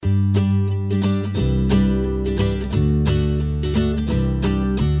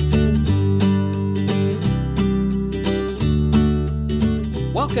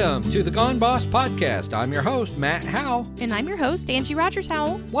Welcome to the Gone Boss Podcast. I'm your host, Matt Howell. And I'm your host, Angie Rogers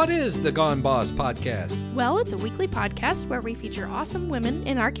Howell. What is the Gone Boss Podcast? Well, it's a weekly podcast where we feature awesome women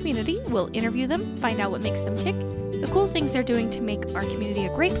in our community. We'll interview them, find out what makes them tick, the cool things they're doing to make our community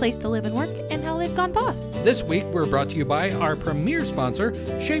a great place to live and work, and how they've gone boss. This week, we're brought to you by our premier sponsor,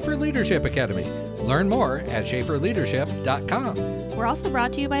 Schaefer Leadership Academy. Learn more at schaeferleadership.com. We're also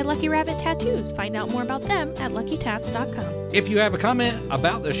brought to you by Lucky Rabbit Tattoos. Find out more about them at luckytats.com. If you have a comment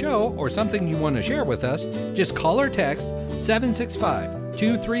about the show or something you want to share with us, just call or text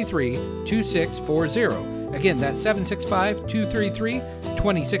 765-233-2640. Again, that's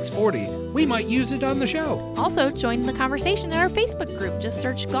 765-233-2640. We might use it on the show. Also, join the conversation in our Facebook group. Just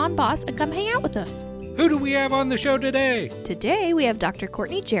search Gone Boss and come hang out with us. Who do we have on the show today? Today, we have Dr.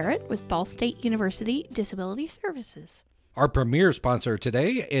 Courtney Jarrett with Ball State University Disability Services. Our premier sponsor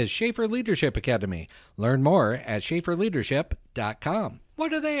today is Schaefer Leadership Academy. Learn more at schaeferleadership.com.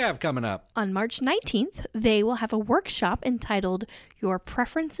 What do they have coming up? On March 19th, they will have a workshop entitled Your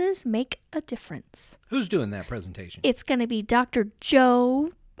Preferences Make a Difference. Who's doing that presentation? It's going to be Dr.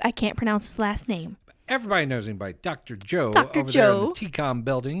 Joe, I can't pronounce his last name. Everybody knows him by Dr. Joe Dr. over Joe. there in the TCOM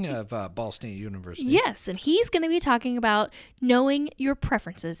building of Ball State University. Yes, and he's going to be talking about knowing your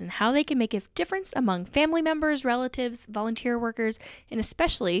preferences and how they can make a difference among family members, relatives, volunteer workers, and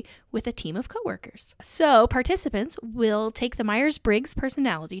especially with a team of coworkers. So participants will take the Myers-Briggs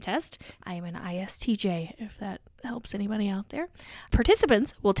personality test. I am an ISTJ, if that helps anybody out there.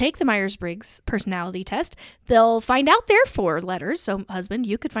 Participants will take the Myers-Briggs personality test. They'll find out their 4 letters. So husband,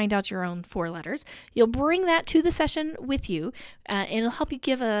 you could find out your own 4 letters. You'll bring that to the session with you, and it'll help you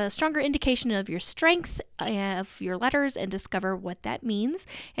give a stronger indication of your strength of your letters and discover what that means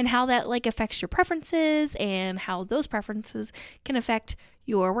and how that affects your preferences and how those preferences can affect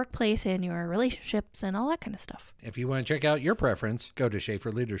your workplace and your relationships and all that kind of stuff. If you want to check out your preference, go to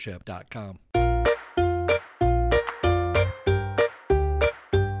schaeferleadership.com.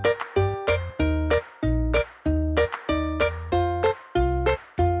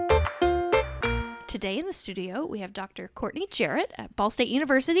 Today in the studio, we have Dr. Courtney Jarrett at Ball State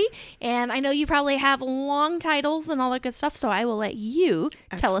University, and I know you probably have long titles and all that good stuff, so I will let you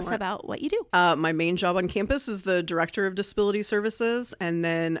tell us about what you do. My main job on campus is the Director of Disability Services, and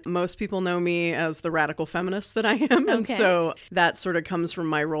then most people know me as the radical feminist that I am, and so that sort of comes from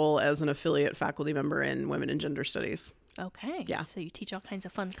my role as an affiliate faculty member in Women and Gender Studies. Okay. Yeah. So you teach all kinds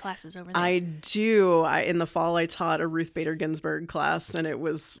of fun classes over there. I do. In the fall, I taught a Ruth Bader Ginsburg class, and it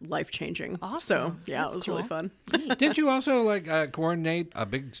was life-changing. Awesome. So, yeah, That's it was cool. really fun. Did you also coordinate a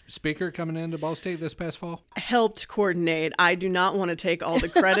big speaker coming into Ball State this past fall? Helped coordinate. I do not want to take all the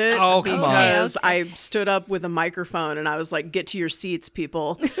credit Oh, come on. because I stood up with a microphone and I was like, get to your seats,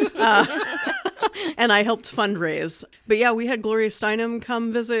 people. And I helped fundraise. But yeah, we had Gloria Steinem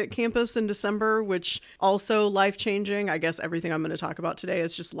come visit campus in December, which also life-changing. I guess everything I'm going to talk about today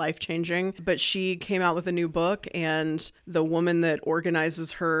is just life-changing. But she came out with a new book, and the woman that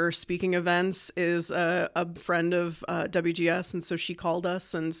organizes her speaking events is a friend of WGS. And so she called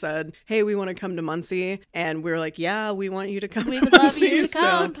us and said, hey, we want to come to Muncie. And we were like, yeah, we want you to come We to would love Muncie. you to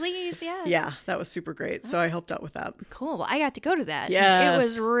come, So, please. Yes. yeah, that was super great. So I helped out with that. Cool. Well, I got to go to that. Yes. It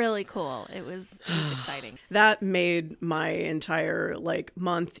was really cool. It was exciting. That made my entire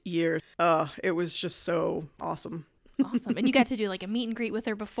month, year. It was just so awesome. Awesome. And you got to do a meet and greet with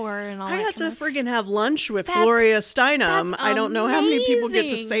her before and all I that. got to kind of- friggin' have lunch with That's- Gloria Steinem. that's I don't know how many people get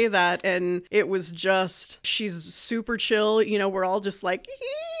to amazing. say that. And it was just, she's super chill. You know, we're all just like,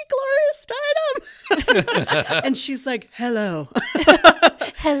 Gloria Steinem. And she's like, hello.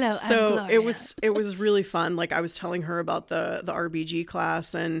 Hello, I'm So Gloria. it was really fun. I was telling her about the RBG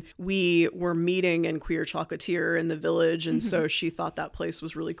class, and we were meeting in Queer Chocolatier in the Village, and so she thought that place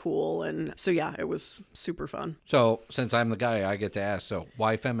was really cool. And so yeah, it was super fun. So, since I'm the guy, I get to ask, so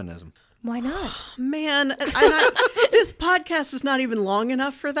why feminism? Why not? Man, this podcast is not even long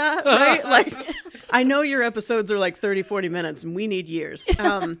enough for that, right? I know your episodes are 30, 40 minutes, and we need years.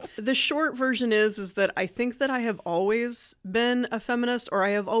 The short version is that I think that I have always been a feminist, or I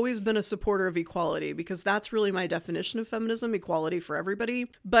have always been a supporter of equality, because that's really my definition of feminism, equality for everybody.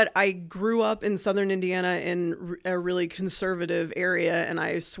 But I grew up in Southern Indiana in a really conservative area, and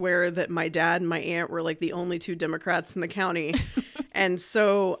I swear that my dad and my aunt were the only 2 Democrats in the county. And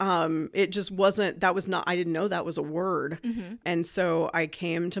so it just wasn't, I didn't know that was a word. And so I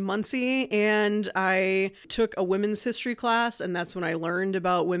came to Muncie and I took a women's history class, and that's when I learned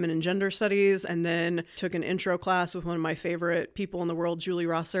about women and gender studies, and then took an intro class with one of my favorite people in the world, Julie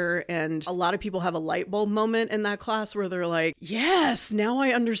Rosser. And a lot of people have a light bulb moment in that class where they're like, yes, now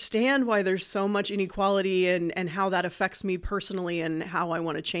I understand why there's so much inequality and how that affects me personally and how I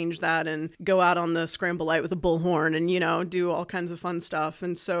want to change that and go out on the scramble light with a bullhorn and, do all kinds of fun stuff.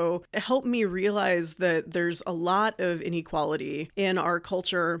 And so it helped me realize that there's a lot of inequality in our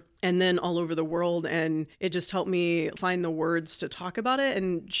culture and then all over the world. And it just helped me find the words to talk about it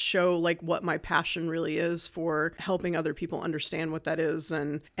and show like what my passion really is for helping other people understand what that is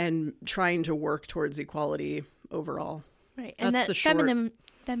and trying to work towards equality overall. Right. And that's that the short.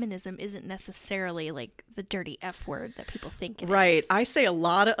 Feminism isn't necessarily like the dirty F word that people think it right. is. I say a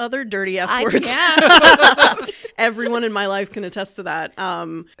lot of other dirty F words. Yeah. Everyone in my life can attest to that.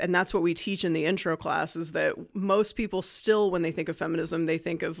 And that's what we teach in the intro class is that most people still, when they think of feminism, they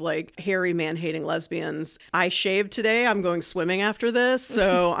think of like hairy man-hating lesbians. I shaved today. I'm going swimming after this.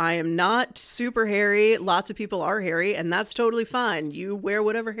 So I am not super hairy. Lots of people are hairy, and that's totally fine. You wear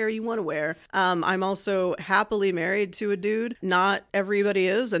whatever hair you want to wear. I'm also happily married to a dude. Not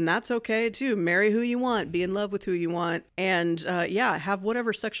everybody is, and that's okay too. Marry who you want, be in love with who you want, and have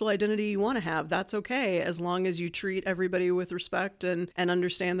whatever sexual identity you want to have. That's okay, as long as you treat everybody with respect and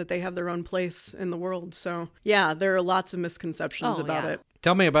understand that they have their own place in the world. So yeah, there are lots of misconceptions about it.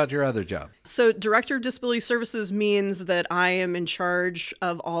 Tell me about your other job. So Director of Disability Services means that I am in charge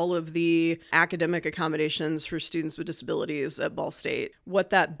of all of the academic accommodations for students with disabilities at Ball State. What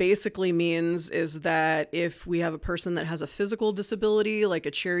that basically means is that if we have a person that has a physical disability, like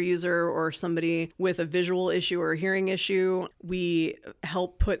a chair user or somebody with a visual issue or a hearing issue, we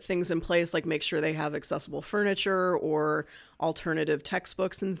help put things in place like make sure they have accessible furniture or alternative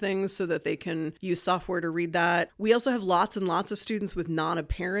textbooks and things so that they can use software to read that. We also have lots and lots of students with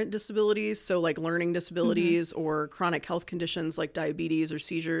non-apparent disabilities, so like learning disabilities or chronic health conditions like diabetes or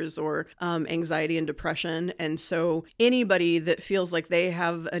seizures or anxiety and depression. And so anybody that feels like they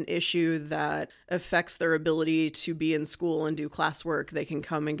have an issue that affects their ability to be in school and do classwork, they can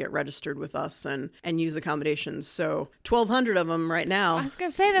come and get registered with us and use accommodations. So 1,200 of them right now. I was going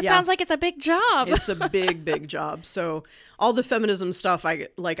to say, that sounds like it's a big job. It's a big, big job. So all the feminism stuff, I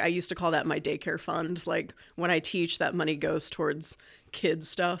used to call that my daycare fund. Like when I teach, that money goes towards kids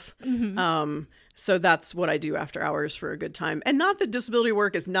stuff. So that's what I do after hours for a good time. And not that disability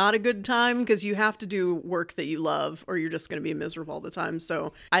work is not a good time, because you have to do work that you love or you're just going to be miserable all the time.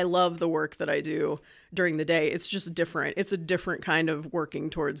 So I love the work that I do during the day. It's just different. It's a different kind of working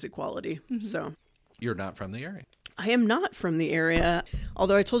towards equality. So You're not from the area. I am not from the area,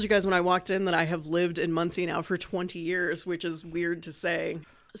 although I told you guys when I walked in that I have lived in Muncie now for 20 years, which is weird to say.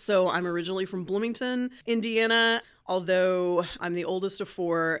 So I'm originally from Bloomington, Indiana, although I'm the oldest of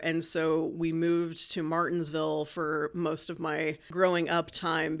four, and so we moved to Martinsville for most of my growing up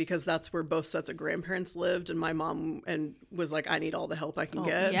time because that's where both sets of grandparents lived, and my mom was like, I need all the help I can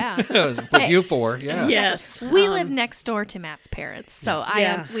get. Yeah. With you four, yeah. Yes. We live next door to Matt's parents, so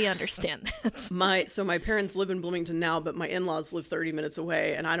we understand that. My parents live in Bloomington now, but my in-laws live 30 minutes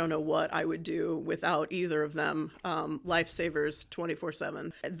away, and I don't know what I would do without either of them. Lifesavers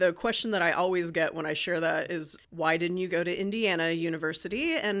 24/7. The question that I always get when I share that is, why didn't you go to Indiana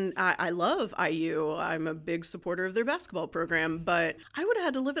University? And I love IU. I'm a big supporter of their basketball program, but I would have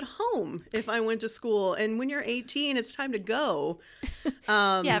had to live at home if I went to school. And when you're 18, it's time to go.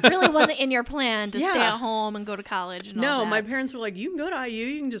 It really wasn't in your plan to stay at home and go to college and all that. My parents were like, you can go to IU,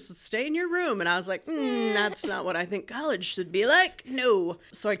 you can just stay in your room. And I was like, that's not what I think college should be like. No.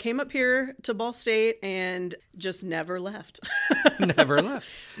 So I came up here to Ball State and just never left. Never left.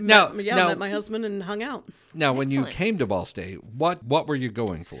 Met my husband and hung out. Now, when you came to Ball State, what were you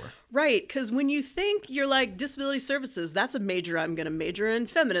going for? Right, because when you think you're like disability services, that's a major I'm going to major in.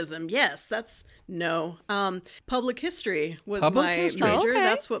 Feminism, yes, that's no. Public history was my major. Okay.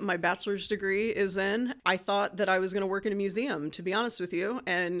 That's what my bachelor's degree is in. I thought that I was going to work in a museum, to be honest with you.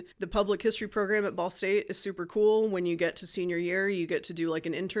 And the public history program at Ball State is super cool. When you get to senior year, you get to do like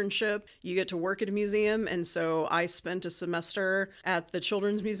an internship. You get to work at a museum. And so I spent a semester at the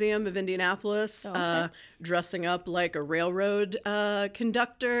Children's Museum of Indianapolis, dressing up like a railroad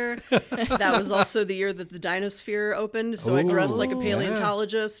conductor. That was also the year that the Dinosphere opened, so I dressed like a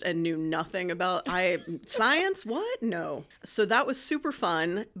paleontologist and knew nothing about science. What? No. So that was super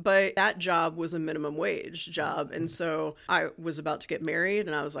fun, but that job was a minimum wage job, and so I was about to get married,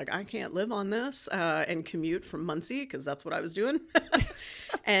 and I was like, I can't live on this and commute from Muncie, because that's what I was doing.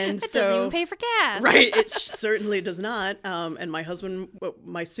 And it doesn't even pay for gas. Right, it certainly does not. And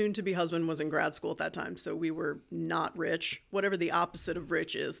my soon-to-be husband was in grad school at that time, so we were not rich. Whatever the opposite of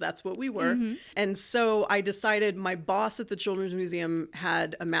rich is, that's what we were. And so I decided, my boss at the Children's Museum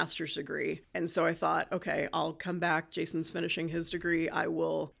had a master's degree, and so I thought, okay, I'll come back. Jason's finishing his degree. I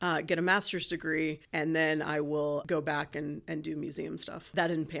will get a master's degree, and then I will go back and do museum stuff. That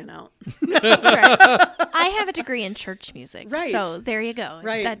didn't pan out. Right. I have a degree in church music. Right. So there you go.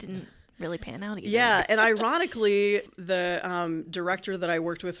 Right. That didn't really pan out either. Yeah, and ironically, the director that I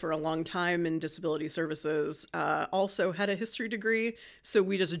worked with for a long time in disability services also had a history degree. So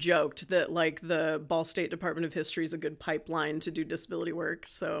we just joked that like the Ball State Department of History is a good pipeline to do disability work.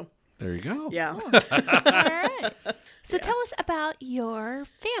 So There you go. yeah. All right. So tell us about your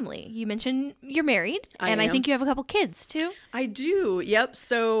family. You mentioned you're married, and I am. think you have a couple kids too. I do. Yep.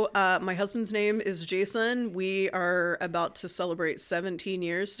 So my husband's name is Jason. We are about to celebrate 17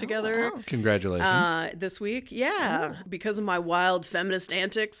 years together. wow. Congratulations. This week. Yeah. Because of my wild feminist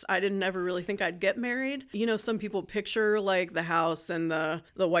antics, I didn't ever really think I'd get married. You know, some people picture like the house and the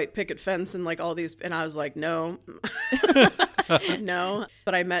white picket fence and like all these, and I was like, no. No.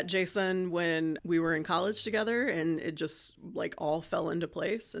 But I met Jason when we were in college together, and it just like all fell into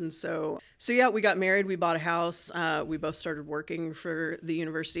place. And so yeah, we got married. We bought a house. We both started working for the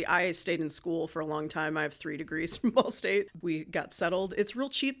university. I stayed in school for a long time. I have 3 degrees from Ball State. We got settled. It's real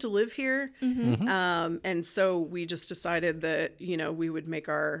cheap to live here. And so we just decided that, you know, we would make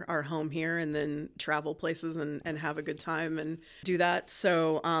our home here and then travel places and have a good time and do that.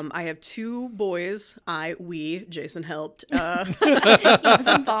 So I have 2 boys. Jason helped. I was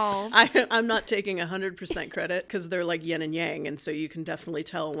involved. I'm not taking 100% credit because they're like yin and yang. And so you can definitely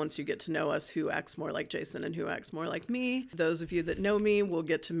tell once you get to know us who acts more like Jason and who acts more like me. Those of you that know me will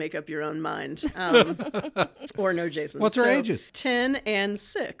get to make up your own mind. Or know Jason. What's their ages? 10 and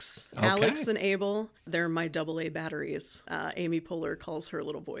 6. Okay. Alex and Abel, they're my AA batteries. Amy Poehler calls her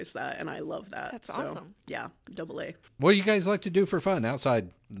little boys that, and I love that. That's so, awesome. Yeah, AA. What do you guys like to do for fun outside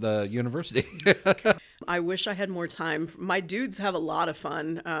the university? I wish I had more time. My dudes have a lot of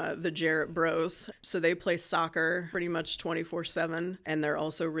fun, the Jarrett Bros. So they play soccer pretty much 24/7, and they're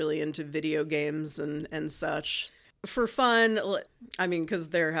also really into video games and such. For fun, I mean, because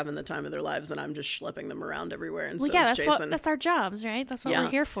they're having the time of their lives, and I'm just schlepping them around everywhere. And Well, so yeah, is Jason. that's our jobs, right? That's what Yeah. we're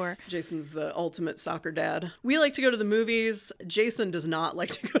here for. Jason's the ultimate soccer dad. We like to go to the movies. Jason does not like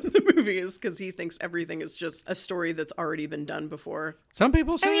to go to the movies because he thinks everything is just a story that's already been done before. Some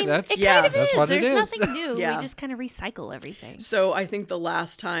people say I mean, that's it yeah, kind of that's is. what it There's is. nothing new. Yeah. We just kind of recycle everything. So I think the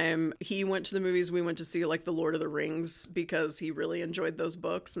last time he went to the movies, we went to see like The Lord of the Rings because he really enjoyed those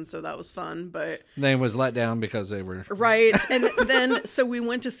books. And so that was fun. But They was let down because they were right. And then, so we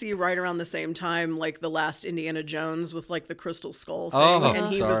went to see right around the same time, like the last Indiana Jones with like the crystal skull thing. Oh,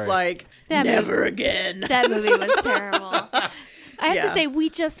 and he was sorry. like, That never again. That movie was terrible. I have to Yeah. say, we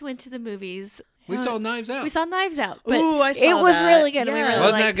just went to the movies. we saw Knives Out. We saw Knives Out, but Ooh, I it saw was that. really good. We Yeah. really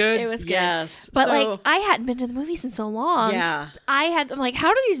Wasn't liked that good? It was good. Yes. But So- like, I hadn't been to the movies in so long. Yeah. I'm like,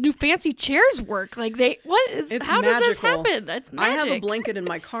 how do these new fancy chairs work? Like, It's how does this magical. happen? That's I magic. have a blanket in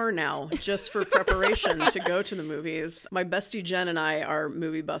my car now just for preparation to go to the movies. My bestie Jen and I are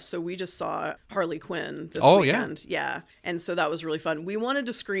movie buffs, so we just saw Harley Quinn this Oh, yeah. weekend. Yeah. And so that was really fun. We wanted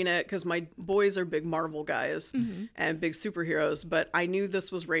to screen it because my boys are big Marvel guys and big superheroes, but I knew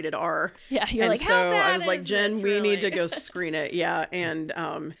this was rated R. Yeah, you're and like, how so I bad was like, is Jen, this, we really? need to go screen it. Yeah. And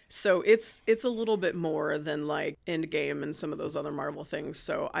so it's a little bit more than like Endgame and some of those other Marvel things.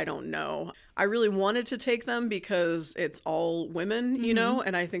 So I don't know. I really wanted to take them because it's all women, you know,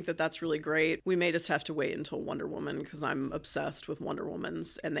 and I think that that's really great. We may just have to wait until Wonder Woman because I'm obsessed with Wonder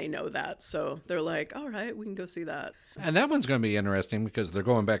Woman's and they know that. So they're like, all right, we can go see that. And that one's going to be interesting because they're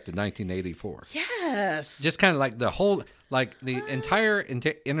going back to 1984. Yes. Just kind of like the whole, like the entire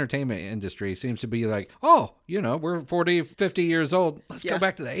entertainment industry seems to be like, oh, you know, we're 40, 50 years old. Let's Yeah. go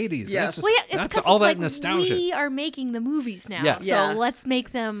back to the 80s. Yes. That's, Well, yeah, it's that's 'cause, all that like, nostalgia. We are making the movies now, Yeah. so Yeah. let's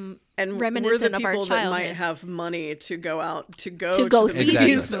make them and we're reminiscent the of our people that might childhood. have money to go out to go To go the see Exactly.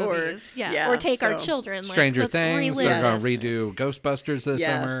 these movies movies, or take our so- children. Stranger like, let's Things. relive They're Yes. going to redo Ghostbusters this Yes.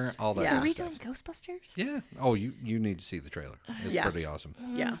 summer. All that. Yeah. Are kind we of doing stuff. Ghostbusters? Yeah. Oh, you need to see the trailer. It's Yeah. pretty awesome.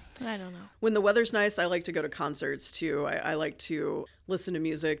 Yeah. I don't know. When the weather's nice, I like to go to concerts too. I like to listen to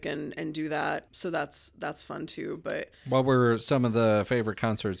music and do that. So that's fun too. But What were some of the favorite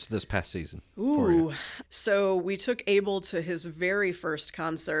concerts this past season for you? ooh, so we took Abel to his very first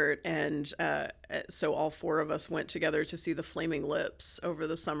concert, and so all 4 of us went together to see the Flaming Lips over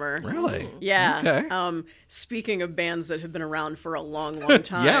the summer. Really? Yeah. Okay. Speaking of bands that have been around for a long, long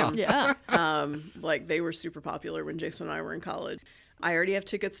time. Yeah. Like they were super popular when Jason and I were in college. I already have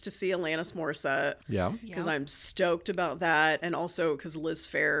tickets to see Alanis Morissette. Yeah. Because I'm stoked about that. And also because Liz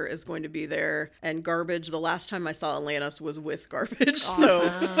Phair is going to be there. And Garbage, the last time I saw Alanis was with Garbage. So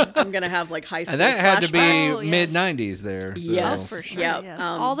I'm going to have like high school And that had to be flashbacks. mid-90s there. So. Yes. Oh, for sure. Yep. Yes.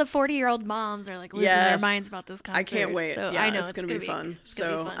 All the 40-year-old moms are like losing their minds about this concert. I can't wait. So yeah, I know it's going to be fun. It's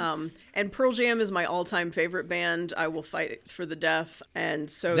gonna be fun. And Pearl Jam is my all-time favorite band. I will fight for the death. And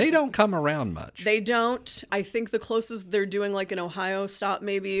so They don't come around much. They don't. I think the closest they're doing like an Ohio stop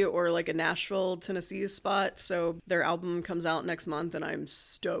maybe, or like a Nashville, Tennessee spot. So their album comes out next month and I'm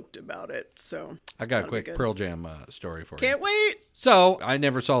stoked about it. So I got a quick Pearl Jam story for you. Can't wait. So I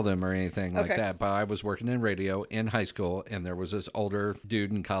never saw them or anything like Okay. that, but I was working in radio in high school, and there was this older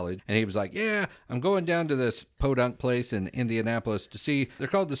dude in college, and he was like, yeah, I'm going down to this podunk place in Indianapolis to see, they're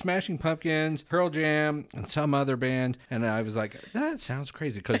called the Smashing Pumpkins, Pearl Jam, and some other band. And I was like, that sounds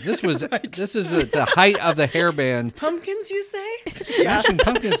crazy, because this was this is the height of the hair band. Pumpkins, you say? Smashing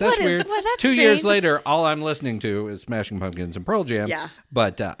Pumpkins, that's weird. well, that's 2 strange. years later, all I'm listening to is Smashing Pumpkins and Pearl Jam. Yeah.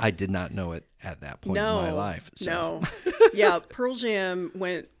 But I did not know it at that point in my life. So. No. Yeah, Pearl Jam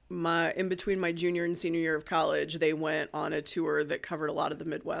went in between my junior and senior year of college. They went on a tour that covered a lot of the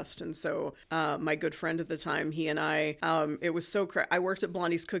Midwest, and so my good friend at the time, he and I, it was so I worked at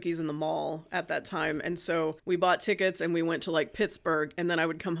Blondie's Cookies in the mall at that time, and so we bought tickets and we went to like Pittsburgh, and then I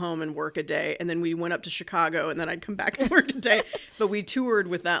would come home and work a day, and then we went up to Chicago, and then I'd come back and work a day. But we toured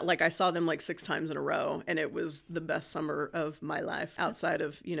with that, like I saw them like 6 times in a row, and it was the best summer of my life outside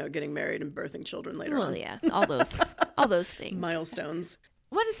of, you know, getting married and birthing children later on. Well, yeah, all those things. Milestones.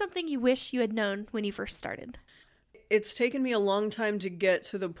 What is something you wish you had known when you first started? It's taken me a long time to get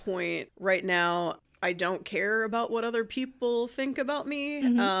to the point right now. I don't care about what other people think about me.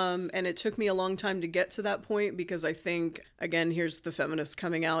 And it took me a long time to get to that point because I think, again, here's the feminist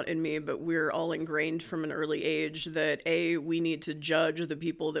coming out in me, but we're all ingrained from an early age that we need to judge the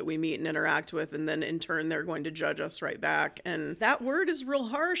people that we meet and interact with. And then in turn, they're going to judge us right back. And that word is real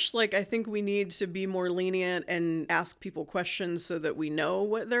harsh. Like, I think we need to be more lenient and ask people questions so that we know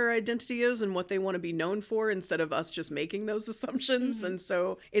what their identity is and what they want to be known for instead of us just making those assumptions. And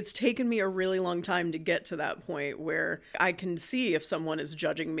so it's taken me a really long time to get to that point where I can see if someone is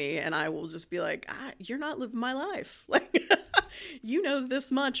judging me and I will just be like, you're not living my life. Like, you know this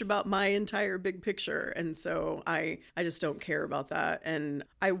much about my entire big picture. And so I just don't care about that. And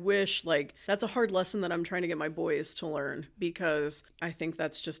I wish, like, that's a hard lesson that I'm trying to get my boys to learn because I think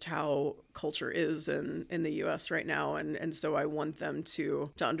that's just how culture is in the US right now. And so I want them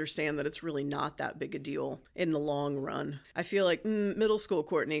to understand that it's really not that big a deal in the long run. I feel like middle school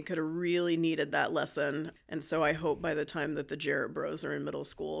Courtney could have really needed that lesson. And so I hope by the time that the Jarrett bros are in middle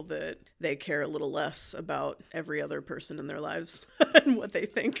school that they care a little less about every other person in their lives and what they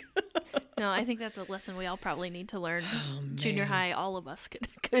think. No, I think that's a lesson we all probably need to learn. Junior high, all of us could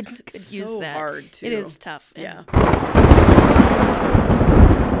It's use so that. hard too. It is tough. Yeah.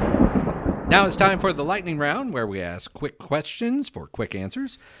 Now it's time for the lightning round where we ask quick questions for quick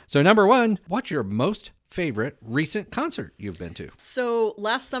answers. So number 1, what's your most favorite recent concert you've been to? So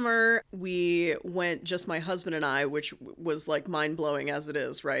last summer we went, just my husband and I, which was like mind-blowing as it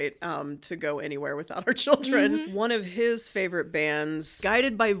is, right? To go anywhere without our children. One of his favorite bands,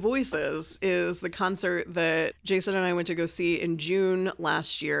 Guided by Voices, is the concert that Jason and I went to go see in June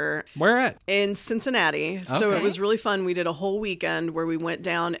last year. Where at? In Cincinnati. So Okay. it was really fun. We did a whole weekend where we went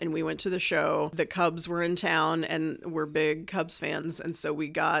down and we went to the show. The Cubs were in town and we're big Cubs fans. And so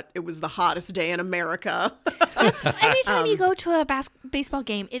it was the hottest day in America. Anytime you go to a baseball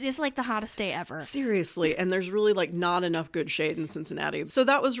game, it is like the hottest day ever. Seriously. And there's really like not enough good shade in Cincinnati. So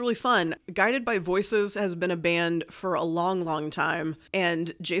that was really fun. Guided by Voices has been a band for a long, long time.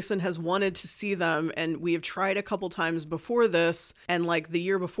 And Jason has wanted to see them. And we have tried a couple times before this. And like the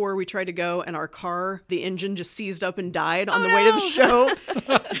year before we tried to go and our car, the engine just seized up and died on the way to the show.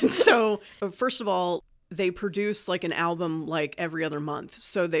 And so first of all, they produce like an album like every other month.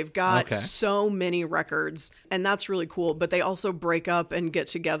 So they've got so many records and that's really cool. But they also break up and get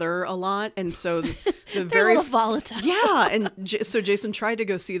together a lot. And so the They're very a little volatile. Yeah. And so Jason tried to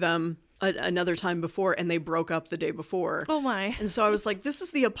go see them another time before and they broke up the day before. Oh my. And so I was like, this is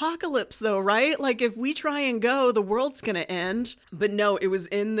the apocalypse though, right? Like if we try and go, the world's going to end. But no, it was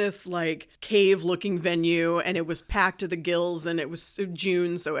in this like cave looking venue and it was packed to the gills and it was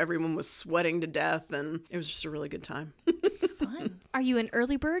June. So everyone was sweating to death and it was just a really good time. Fun. Are you an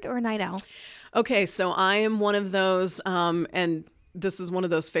early bird or a night owl? Okay. So I am one of those, and this is one of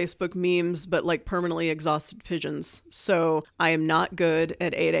those Facebook memes, but like permanently exhausted pigeons. So I am not good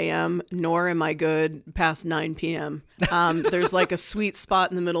at 8 a.m., nor am I good past 9 p.m. There's like a sweet spot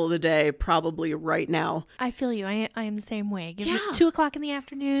in the middle of the day, probably right now. I feel you. I am the same way. Give me Yeah. 2 o'clock in the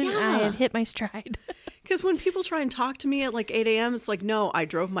afternoon. Yeah. I have hit my stride. Because when people try and talk to me at like 8 a.m., it's like, no, I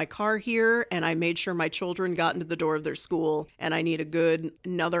drove my car here and I made sure my children got into the door of their school, and I need a good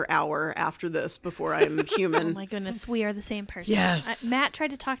another hour after this before I'm Oh human. my goodness, we are the same person. Yes. Matt tried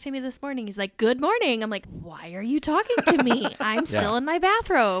to talk to me this morning. He's like, "Good morning." I'm like, "Why are you talking to me? I'm still in my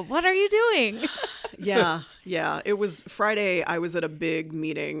bathrobe. What are you doing?" Yeah. It was Friday. I was at a big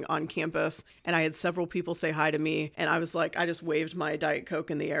meeting on campus and I had several people say hi to me. And I was like, I just waved my Diet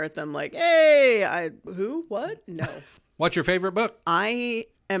Coke in the air at them like, hey, who? What? No. What's your favorite book? I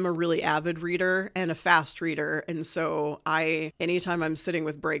am a really avid reader and a fast reader. And so anytime I'm sitting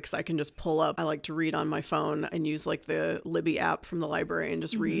with breaks, I can just pull up. I like to read on my phone and use like the Libby app from the library and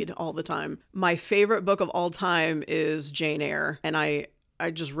just read all the time. My favorite book of all time is Jane Eyre. And I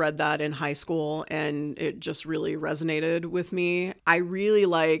just read that in high school and it just really resonated with me. I really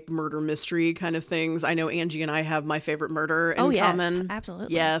like murder mystery kind of things. I know Angie and I have my favorite murder in common.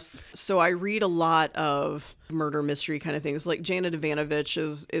 Absolutely. Yes. So I read a lot of murder mystery kind of things. Like Janet Ivanovich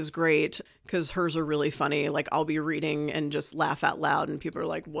is great because hers are really funny. Like I'll be reading and just laugh out loud and people are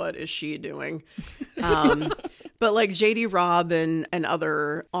like, what is she doing? But like J.D. Robb and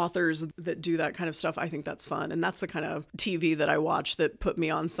other authors that do that kind of stuff, I think that's fun. And that's the kind of TV that I watch that put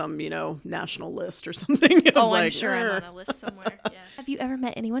me on some, national list or something. Oh, I'm sure I'm on a list somewhere. Yeah. Have you ever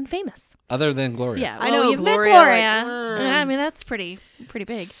met anyone famous? Other than Gloria. Yeah, I know you've Gloria, met Gloria. like, I mean, that's pretty big.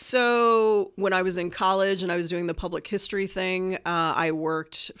 So when I was in college and I was doing the public history thing, I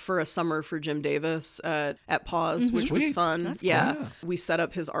worked for a summer for Jim Davis at Pause, which was Sweet. fun. That's Yeah. cool. We set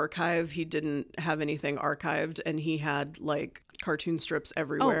up his archive. He didn't have anything archived and he had like cartoon strips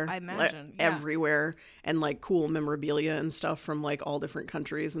everywhere. I imagine, Like, yeah. everywhere. And like cool memorabilia and stuff from like all different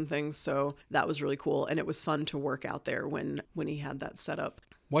countries and things. So that was really cool. And it was fun to work out there when he had that set up.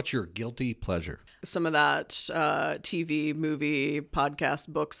 What's your guilty pleasure? Some of that TV, movie, podcast,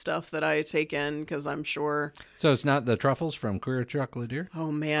 book stuff that I take in because I'm sure. So it's not the truffles from Queer Chocolatier? Oh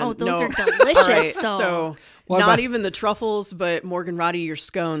man, Oh, those no. are delicious, All right, though. so What not about- even the truffles, but Morgan Roddy, your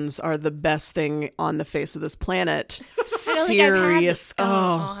scones are the best thing on the face of this planet. I don't think I've had Serious. this.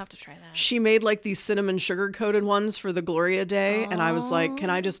 I'll have to try that. She made like these cinnamon sugar coated ones for the Gloria Day, and I was like, "Can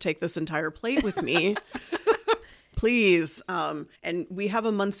I just take this entire plate with me?" Please. And we have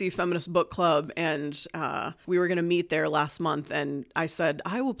a Muncie Feminist Book Club, and we were going to meet there last month. And I said,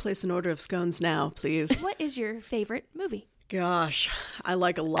 I will place an order of scones now, please. What is your favorite movie? Gosh, I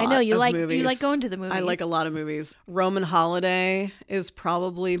like a lot I know you of like movies. you like going to the movies. I like a lot of movies. Roman Holiday is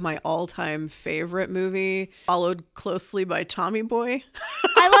probably my all-time favorite movie, followed closely by Tommy Boy.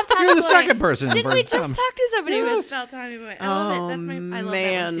 I love Tommy You're the Boy. second person. Didn't for we just Tom. talk to somebody Yes. about Tommy Boy? I love it. That's I love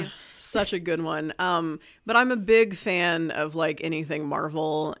that one too. Such a good one. But I'm a big fan of like anything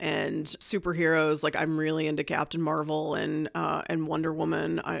Marvel and superheroes. Like I'm really into Captain Marvel and Wonder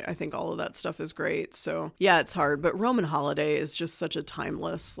Woman. I think all of that stuff is great. So yeah, it's hard. But Roman Holiday is just such a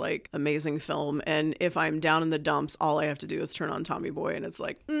timeless, like amazing film. And if I'm down in the dumps, all I have to do is turn on Tommy Boy and it's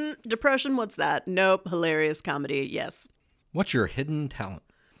like, depression, what's that? Nope, hilarious comedy. Yes. What's your hidden talent?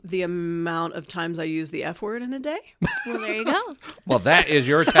 The amount of times I use the F word in a day. Well, there you go. Well, that is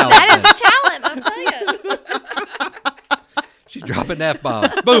your talent. That is then. a talent, I'll tell you. She's dropping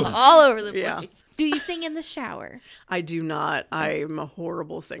F-bombs. Boom. All over the place. Yeah. Do you sing in the shower? I do not. I'm a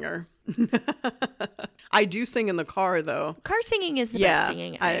horrible singer. I do sing in the car though. Car singing is the Yeah, best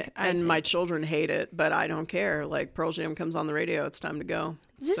singing. I think. my children hate it, but I don't care. Like Pearl Jam comes on the radio, it's time to go.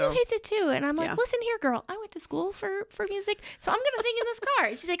 Zuzu So hates it too, and I'm like, yeah. listen here, girl. I went to school for music, so I'm gonna sing in this car.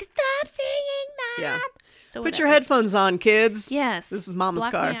 And she's like, stop singing, Mom. Yeah. So put your whatever. headphones on, kids. Yes. This is Mama's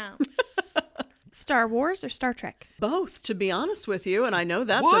Block car. me out. Star Wars or Star Trek? Both, to be honest with you, and I know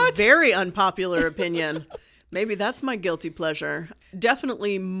that's What? a very unpopular opinion. Maybe that's my guilty pleasure.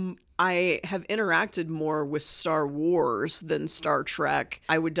 Definitely, I have interacted more with Star Wars than Star Trek.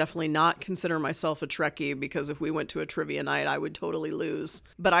 I would definitely not consider myself a Trekkie because if we went to a trivia night, I would totally lose.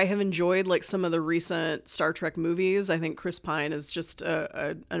 But I have enjoyed like some of the recent Star Trek movies. I think Chris Pine is just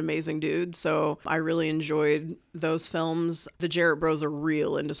an amazing dude. So I really enjoyed those films. The Jarrett Bros are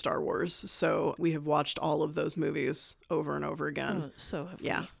real into Star Wars. So we have watched all of those movies over and over again. Oh, so have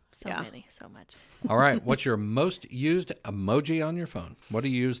Yeah. we. So Yeah. many, so much. All right. What's your most used emoji on your phone? What do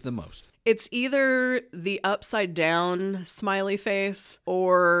you use the most? It's either the upside down smiley face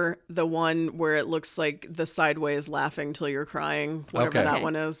or the one where it looks like the sideways laughing till you're crying, whatever Okay. that Okay.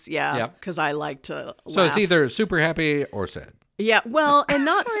 one is. Yeah, Yep. because I like to laugh. So it's either super happy or sad. Yeah, well, and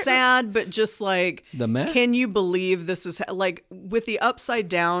not sad, but just like, The meh? can you believe this is like with the upside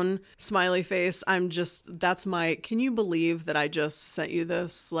down smiley face? Can you believe that I just sent you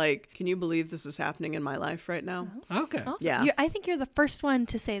this? Like, can you believe this is happening in my life right now? Okay. Awesome. Yeah. I think you're the first one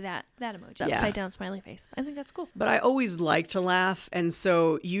to say that emoji, Yeah. upside down smiley face. I think that's cool. But I always like to laugh. And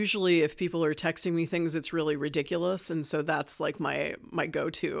so usually if people are texting me things, it's really ridiculous. And so that's like my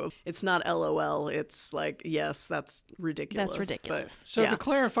go-to. It's not LOL. It's like, yes, that's ridiculous. That's ridiculous. But, So yeah. to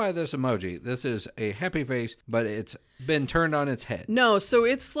clarify this emoji, this is a happy face, but it's been turned on its head. No, so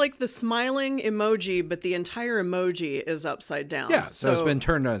it's like the smiling emoji, but the entire emoji is upside down. Yeah, so it's been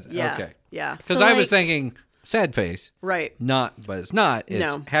turned on. Yeah. Okay. Yeah. Because So, I was like- thinking sad face, Right. but it's not. It's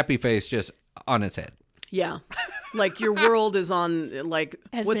No. happy face just on its head. Yeah. Like your world is on, like,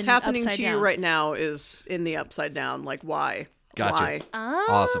 Has what's been happening upside to you down. right now is in the upside down. Like, why? Gotcha. Why? Oh,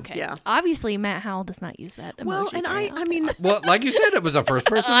 Awesome. Okay. Yeah. Obviously, Matt Howell does not use that emoji. Well, and very I often. mean, Well, like you said, it was the first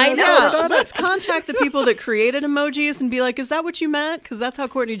person. I that know. ever yeah, done it. let's contact the people that created emojis and be like, is that what you meant? Because that's how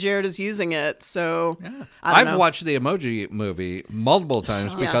Courtney Jarrett is using it. So Yeah. I don't I've know. watched the Emoji Movie multiple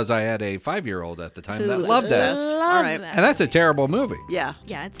times because I had a 5-year-old at the time that Who loved that. obsessed. love All right. that. And that's a terrible movie. Yeah.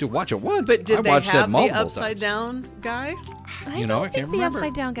 Yeah, it's. To watch it once, But did I they watched it have the multiple upside times. down guy? I You know, don't I think can't the remember.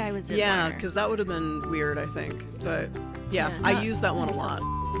 upside down guy was in Yeah, there. because that would have been weird, I think. But yeah, Yeah, I not- use that one a lot.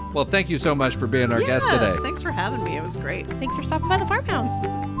 Well, thank you so much for being our guest Yes, today. thanks for having me. It was great. Thanks for stopping by the farmhouse.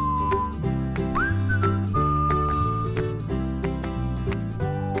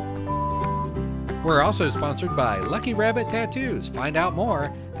 We're also sponsored by Lucky Rabbit Tattoos. Find out more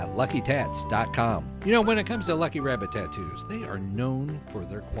at luckytats.com. You know, when it comes to Lucky Rabbit Tattoos, they are known for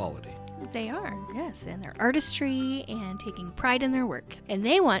their quality. They are, yes, and their artistry and taking pride in their work. And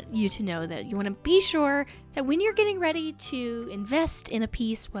they want you to know that you want to be sure that when you're getting ready to invest in a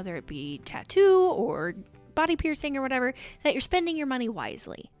piece, whether it be tattoo or body piercing or whatever, that you're spending your money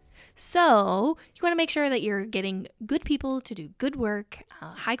wisely. So you want to make sure that you're getting good people to do good work,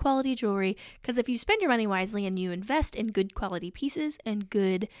 high quality jewelry, because if you spend your money wisely and you invest in good quality pieces and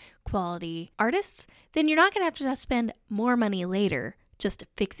good quality artists, then you're not going to have to spend more money later just to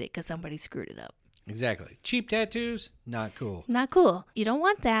fix it because somebody screwed it up. Exactly. Cheap tattoos, not cool. Not cool. You don't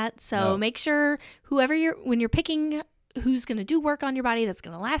want that. So No. make sure when you're picking who's going to do work on your body that's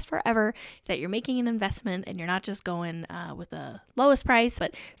going to last forever, that you're making an investment and you're not just going with the lowest price,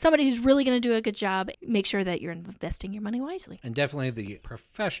 but somebody who's really going to do a good job. Make sure that you're investing your money wisely. And definitely the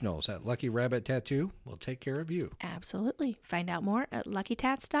professionals at Lucky Rabbit Tattoo will take care of you. Absolutely. Find out more at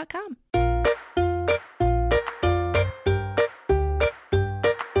luckytats.com.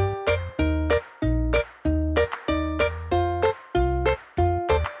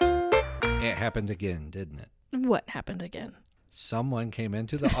 It happened again, didn't it? What happened again? Someone came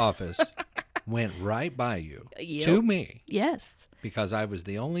into the office, went right by you, Yep. to me, Yes. because I was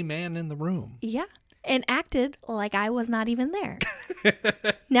the only man in the room. Yeah. And acted like I was not even there.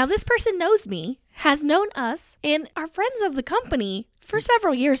 Now, this person knows me, has known us, and are friends of the company for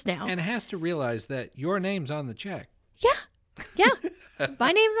several years now. And has to realize that your name's on the check. Yeah.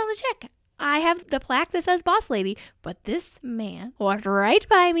 My name's on the check. I have the plaque that says boss lady, but this man walked right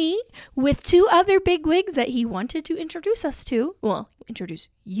by me with two other big wigs that he wanted to introduce us to. Well, introduce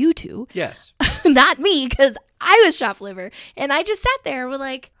you to. Yes. Not me, because I was shop liver. And I just sat there with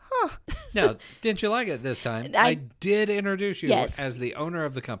like, huh. Now, didn't you like it this time? I- I did introduce you Yes. as the owner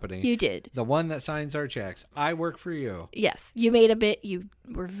of the company. You did. The one that signs our checks. I work for you. Yes, you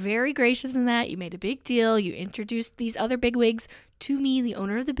were very gracious in that. You made a big deal. You introduced these other bigwigs to me, the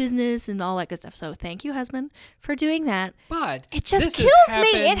owner of the business, and all that good stuff. So thank you, husband, for doing that. But It just this kills has me.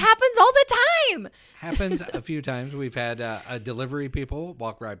 It happened- happens all the time. Happens a few times. We've had a delivery people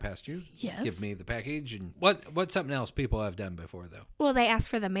walk right past you. Yes. Give me the package. And what's something else people have done before, though? Well, they ask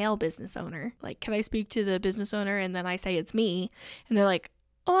for the male business owner. Like, can I speak to the business owner? And then I say it's me. And they're like,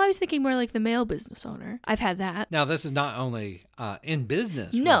 oh, I was thinking more like the male business owner. I've had that. Now, this is not only in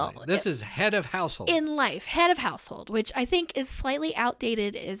business. No. Really. This is head of household. In life, head of household, which I think is slightly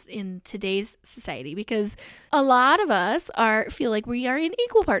outdated is in today's society, because a lot of us feel like we are in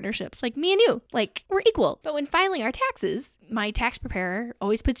equal partnerships, like me and you, like we're equal. But when filing our taxes, my tax preparer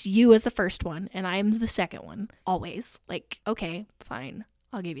always puts you as the first one and I'm the second one, always. Like, okay, fine,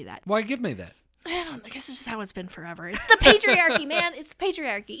 I'll give you that. Why give me that? I don't know. This is just how it's been forever. It's the patriarchy, man. It's the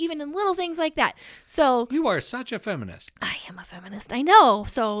patriarchy, even in little things like that. So You are such a feminist. I am a feminist. I know.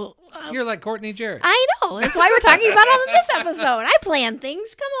 So You're like Courtney Jarrett. I know. That's why we're talking about it on this episode. I plan things.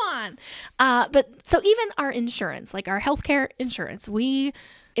 Come on. But so even our insurance, like our healthcare insurance,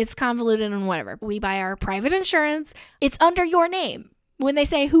 it's convoluted and whatever. We buy our private insurance. It's under your name. When they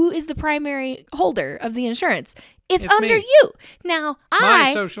say who is the primary holder of the insurance, It's It's under me. you. Now,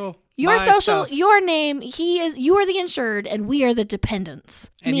 My social. your my social, stuff. your name, you are the insured and we are the dependents.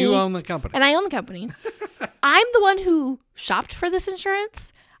 And Me, you own the company. and I own the company. I'm the one who shopped for this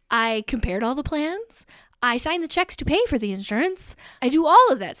insurance. I compared all the plans. I signed the checks to pay for the insurance. I do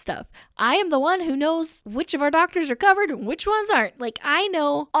all of that stuff. I am the one who knows which of our doctors are covered and which ones aren't. Like, I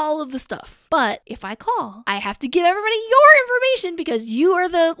know all of the stuff. But if I call, I have to give everybody your information because you are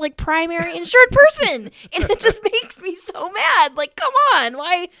the, like, primary insured person. And it just makes me so mad. Like, come on.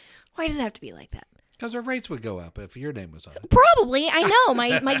 Why does it have to be like that? Because our rates would go up if your name was on it. Probably. I know.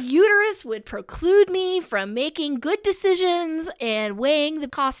 My uterus would preclude me from making good decisions and weighing the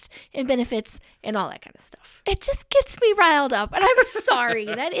cost and benefits and all that kind of stuff. It just gets me riled up. And I'm sorry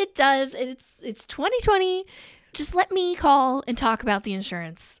that it does. It's 2020. Just let me call and talk about the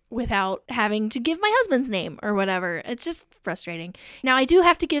insurance without having to give my husband's name or whatever. It's just frustrating. Now, I do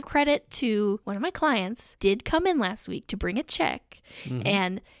have to give credit to one of my clients did come in last week to bring a check,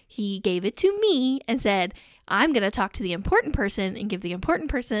 and he gave it to me and said, I'm going to talk to the important person and give the important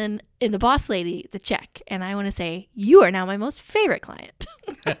person and the boss lady the check. And I want to say, you are now my most favorite client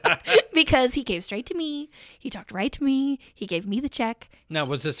because he came straight to me. He talked right to me. He gave me the check. Now,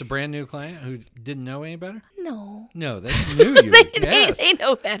 was this a brand new client who didn't know any better? No. No, they knew you. Yes. They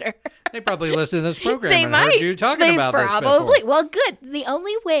know better. They probably listened to this program They and might. heard you talking about this probably. before. Well, good. The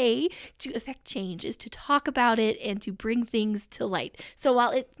only way to affect change is to talk about it and to bring things to light. So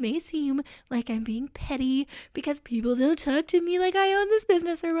while it may seem like I'm being petty because people don't talk to me like I own this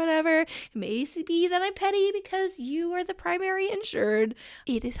business or whatever, it may be that I'm petty because you are the primary insured.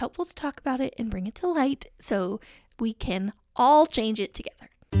 It is helpful to talk about it and bring it to light so we can all change it together.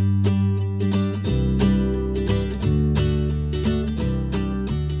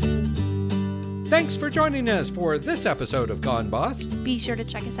 Thanks for joining us for this episode of Gone Boss. Be sure to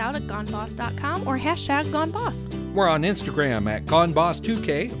check us out at goneboss.com or #GoneBoss. We're on Instagram at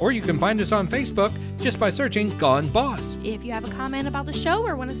GoneBoss2K, or you can find us on Facebook just by searching Gone Boss. If you have a comment about the show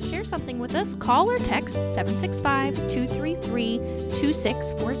or want to share something with us, call or text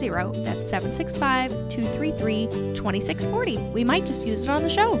 765-233-2640. That's 765-233-2640. We might just use it on the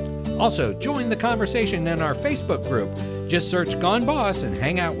show. Also, join the conversation in our Facebook group. Just search Gone Boss and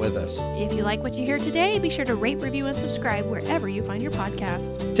hang out with us. If you like what you hear today, be sure to rate, review, and subscribe wherever you find your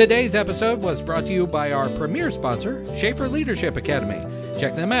podcasts. Today's episode was brought to you by our premier sponsor, Schaefer Leadership Academy.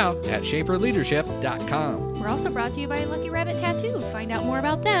 Check them out at schaeferleadership.com. We're also brought to you by Lucky Rabbit Tattoo. Find out more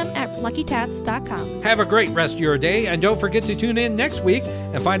about them at luckytats.com. Have a great rest of your day, and don't forget to tune in next week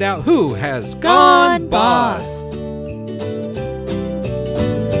and find out who has Gone Gone Boss. Boss.